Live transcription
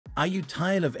Are you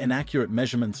tired of inaccurate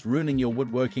measurements ruining your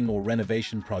woodworking or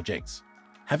renovation projects?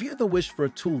 Have you ever wished for a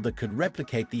tool that could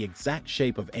replicate the exact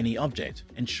shape of any object,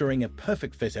 ensuring a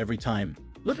perfect fit every time?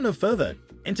 Look no further.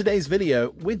 In today's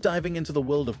video, we're diving into the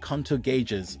world of contour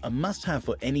gauges, a must-have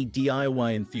for any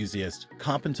DIY enthusiast,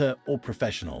 carpenter, or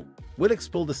professional. We'll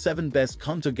explore the 7 best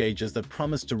contour gauges that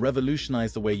promise to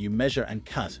revolutionize the way you measure and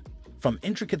cut. From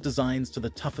intricate designs to the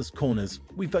toughest corners,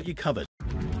 we've got you covered.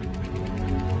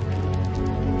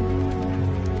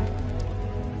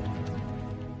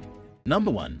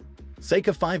 Number 1.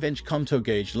 Seika 5-inch contour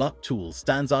gauge lock tool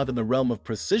stands out in the realm of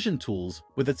precision tools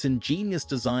with its ingenious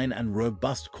design and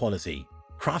robust quality.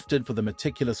 Crafted for the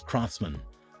meticulous craftsman,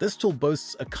 this tool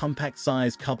boasts a compact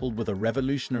size coupled with a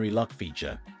revolutionary lock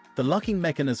feature. The locking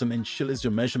mechanism ensures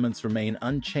your measurements remain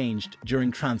unchanged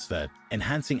during transfer,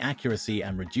 enhancing accuracy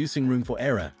and reducing room for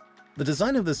error. The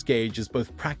design of this gauge is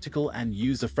both practical and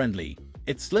user-friendly.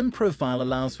 Its slim profile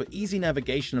allows for easy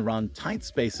navigation around tight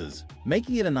spaces,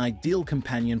 making it an ideal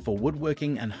companion for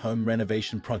woodworking and home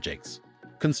renovation projects.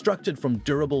 Constructed from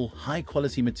durable,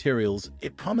 high-quality materials,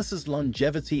 it promises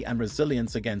longevity and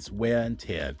resilience against wear and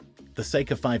tear. The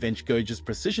Seika 5-inch gauge's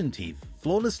precision teeth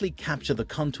flawlessly capture the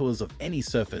contours of any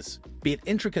surface, be it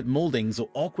intricate moldings or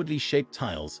awkwardly shaped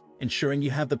tiles, ensuring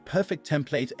you have the perfect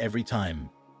template every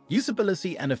time.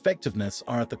 Usability and effectiveness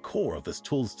are at the core of this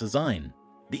tool's design.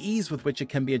 The ease with which it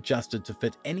can be adjusted to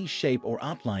fit any shape or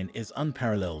outline is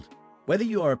unparalleled. Whether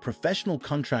you are a professional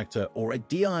contractor or a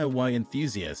DIY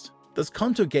enthusiast, this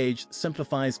contour gauge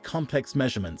simplifies complex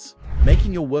measurements,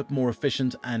 making your work more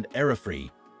efficient and error-free.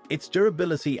 Its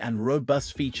durability and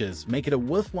robust features make it a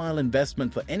worthwhile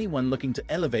investment for anyone looking to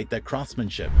elevate their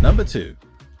craftsmanship. Number 2.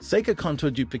 Seika Contour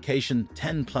Duplication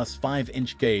 10 Plus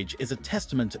 5-inch gauge is a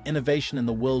testament to innovation in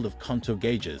the world of contour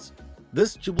gauges.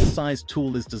 This dual-sized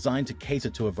tool is designed to cater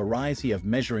to a variety of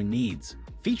measuring needs,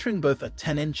 featuring both a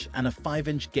 10-inch and a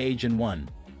 5-inch gauge in one.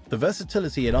 The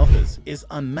versatility it offers is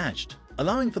unmatched,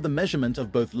 allowing for the measurement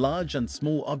of both large and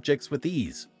small objects with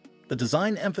ease. The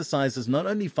design emphasizes not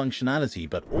only functionality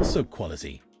but also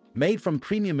quality. Made from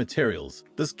premium materials,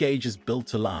 this gauge is built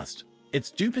to last. Its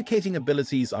duplicating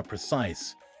abilities are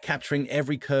precise, capturing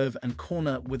every curve and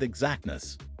corner with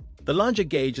exactness. The larger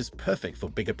gauge is perfect for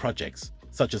bigger projects,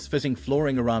 such as fitting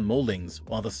flooring around moldings,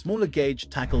 while the smaller gauge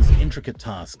tackles intricate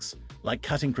tasks, like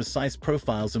cutting precise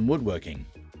profiles in woodworking.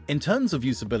 In terms of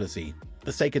usability,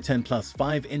 the Seika 10 Plus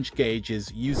 5-inch gauge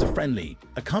is user-friendly,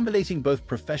 accommodating both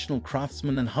professional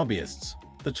craftsmen and hobbyists.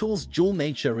 The tool's dual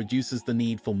nature reduces the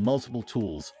need for multiple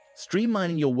tools,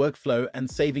 streamlining your workflow and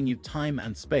saving you time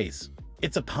and space.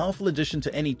 It's a powerful addition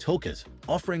to any toolkit,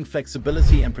 offering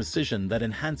flexibility and precision that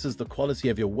enhances the quality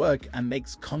of your work and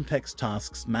makes complex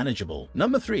tasks manageable.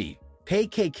 Number 3.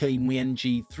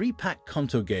 PAKKYNG 3-pack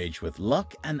contour gauge with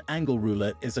lock and angle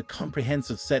ruler is a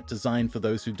comprehensive set designed for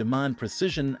those who demand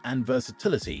precision and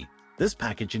versatility. This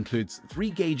package includes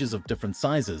 3 gauges of different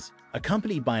sizes,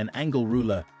 accompanied by an angle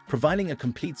ruler, providing a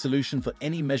complete solution for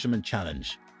any measurement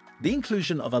challenge. The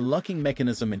inclusion of a locking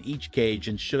mechanism in each gauge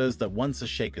ensures that once a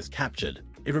shape is captured,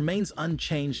 it remains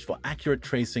unchanged for accurate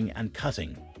tracing and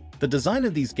cutting. The design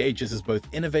of these gauges is both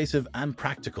innovative and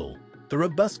practical. The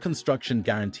robust construction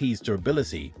guarantees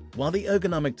durability, while the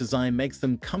ergonomic design makes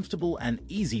them comfortable and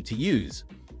easy to use.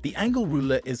 The angle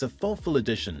ruler is a thoughtful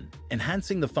addition,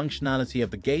 enhancing the functionality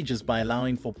of the gauges by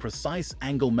allowing for precise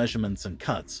angle measurements and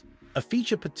cuts, a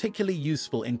feature particularly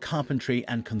useful in carpentry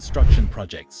and construction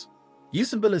projects.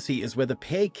 Usability is where the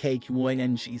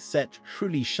PAKKYNG set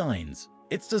truly shines.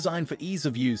 It's designed for ease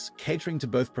of use, catering to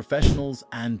both professionals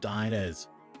and DIYers.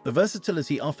 The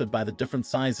versatility offered by the different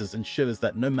sizes ensures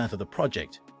that no matter the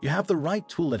project, you have the right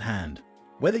tool at hand.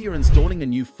 Whether you're installing a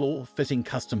new floor, fitting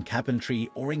custom cabinetry,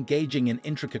 or engaging in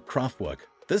intricate craftwork,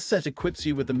 this set equips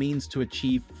you with the means to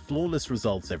achieve flawless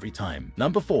results every time.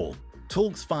 Number 4.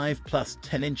 Toolx 5 Plus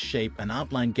 10-inch shape and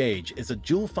outline gauge is a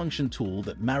dual-function tool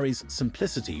that marries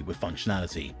simplicity with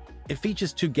functionality. It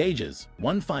features 2 gauges,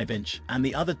 one 5-inch and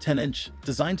the other 10-inch,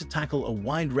 designed to tackle a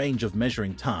wide range of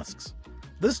measuring tasks.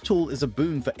 This tool is a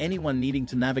boon for anyone needing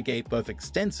to navigate both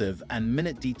extensive and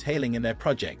minute detailing in their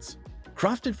projects.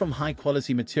 Crafted from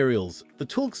high-quality materials, the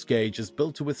Toolx gauge is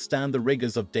built to withstand the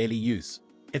rigors of daily use.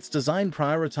 Its design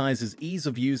prioritizes ease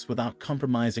of use without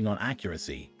compromising on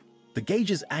accuracy. The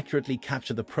gauges accurately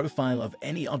capture the profile of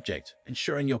any object,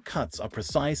 ensuring your cuts are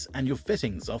precise and your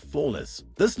fittings are flawless.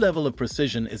 This level of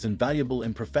precision is invaluable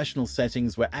in professional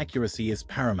settings where accuracy is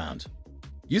paramount.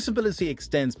 Usability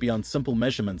extends beyond simple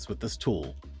measurements with this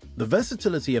tool. The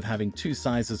versatility of having 2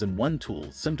 sizes in one tool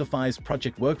simplifies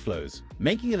project workflows,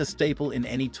 making it a staple in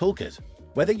any toolkit.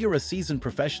 Whether you're a seasoned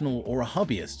professional or a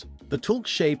hobbyist, The Toolx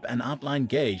shape and outline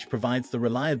gauge provides the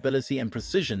reliability and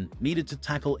precision needed to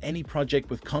tackle any project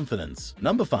with confidence.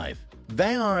 Number 5.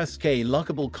 VARSK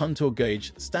Lockable Contour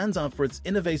Gauge stands out for its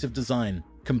innovative design,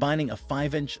 combining a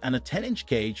 5-inch and a 10-inch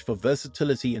gauge for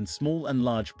versatility in small and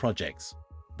large projects.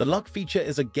 The lock feature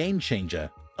is a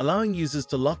game-changer, allowing users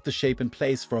to lock the shape in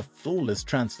place for a flawless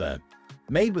transfer.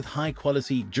 Made with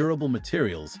high-quality, durable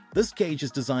materials, this gauge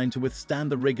is designed to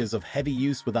withstand the rigors of heavy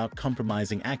use without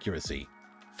compromising accuracy.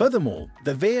 Furthermore,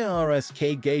 the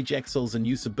VARSK gauge excels in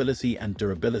usability and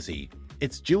durability.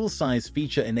 Its dual-size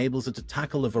feature enables it to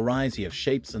tackle a variety of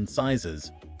shapes and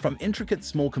sizes, from intricate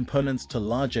small components to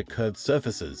larger curved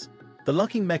surfaces. The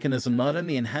locking mechanism not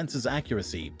only enhances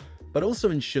accuracy, but also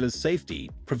ensures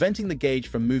safety, preventing the gauge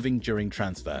from moving during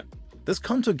transfer. This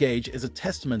contour gauge is a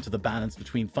testament to the balance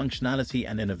between functionality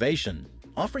and innovation,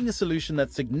 offering a solution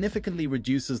that significantly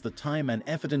reduces the time and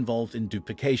effort involved in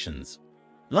duplications.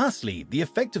 Lastly, the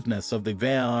effectiveness of the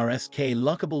VARSK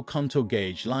Lockable Contour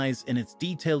Gauge lies in its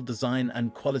detailed design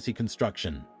and quality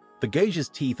construction. The gauge's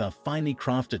teeth are finely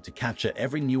crafted to capture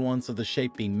every nuance of the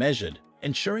shape being measured,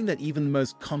 ensuring that even the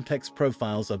most complex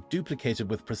profiles are duplicated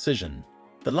with precision.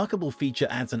 The lockable feature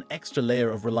adds an extra layer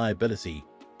of reliability,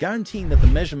 guaranteeing that the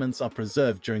measurements are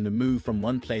preserved during the move from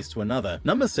one place to another.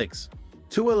 Number 6.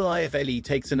 TOOLIFE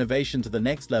takes innovation to the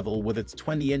next level with its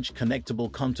 20-inch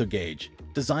connectable contour gauge,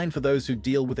 designed for those who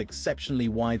deal with exceptionally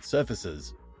wide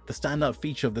surfaces. The standout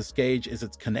feature of this gauge is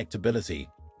its connectability.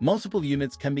 Multiple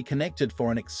units can be connected for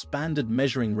an expanded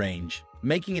measuring range,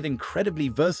 making it incredibly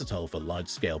versatile for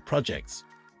large-scale projects.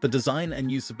 The design and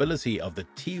usability of the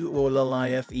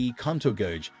TOOLIFE contour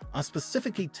gauge are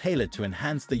specifically tailored to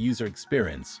enhance the user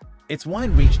experience. Its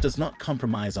wide reach does not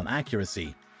compromise on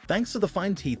accuracy, thanks to the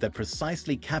fine teeth that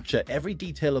precisely capture every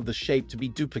detail of the shape to be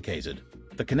duplicated.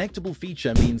 The connectable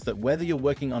feature means that whether you're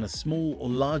working on a small or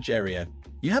large area,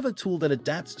 you have a tool that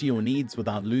adapts to your needs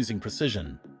without losing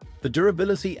precision. The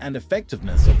durability and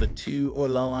effectiveness of the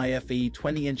TOOLIFE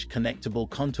 20-inch connectable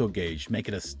contour gauge make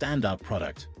it a standout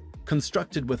product.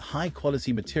 Constructed with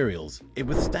high-quality materials, it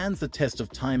withstands the test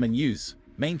of time and use,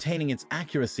 maintaining its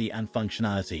accuracy and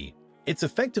functionality. Its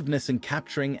effectiveness in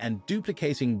capturing and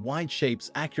duplicating wide shapes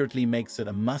accurately makes it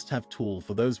a must-have tool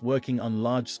for those working on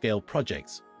large-scale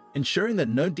projects, ensuring that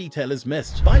no detail is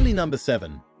missed. Finally, number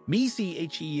 7.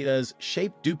 MECHEER's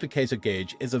Shape Duplicator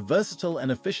Gauge is a versatile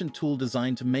and efficient tool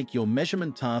designed to make your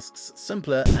measurement tasks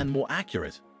simpler and more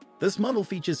accurate. This model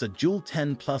features a dual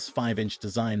 10 plus 5-inch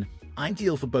design,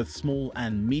 ideal for both small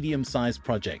and medium-sized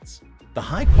projects. The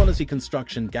high-quality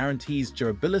construction guarantees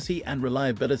durability and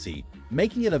reliability,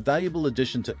 making it a valuable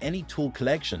addition to any tool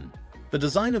collection. The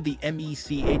design of the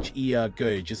MECHEER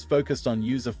gauge is focused on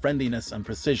user-friendliness and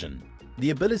precision.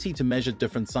 The ability to measure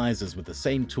different sizes with the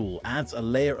same tool adds a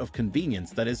layer of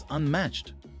convenience that is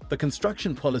unmatched. The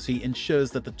construction quality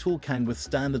ensures that the tool can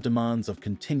withstand the demands of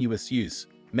continuous use,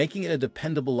 making it a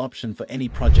dependable option for any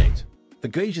project. The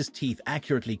gauge's teeth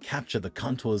accurately capture the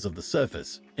contours of the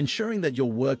surface, ensuring that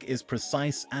your work is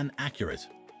precise and accurate.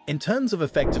 In terms of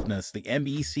effectiveness, the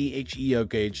MECHEER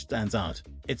gauge stands out.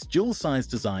 Its dual-size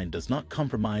design does not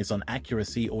compromise on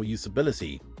accuracy or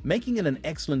usability, making it an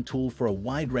excellent tool for a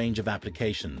wide range of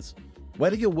applications.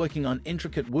 Whether you're working on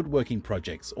intricate woodworking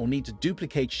projects or need to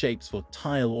duplicate shapes for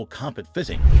tile or carpet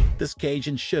fitting, this gauge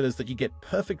ensures that you get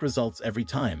perfect results every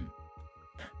time.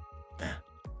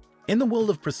 In the world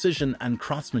of precision and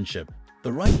craftsmanship,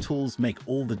 the right tools make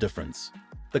all the difference.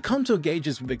 The contour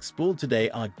gauges we've explored today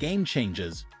are game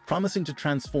changers, promising to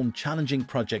transform challenging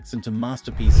projects into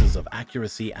masterpieces of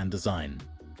accuracy and design.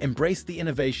 Embrace the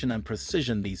innovation and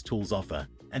precision these tools offer,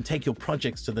 and take your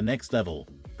projects to the next level.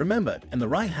 Remember, in the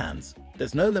right hands,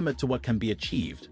 there's no limit to what can be achieved.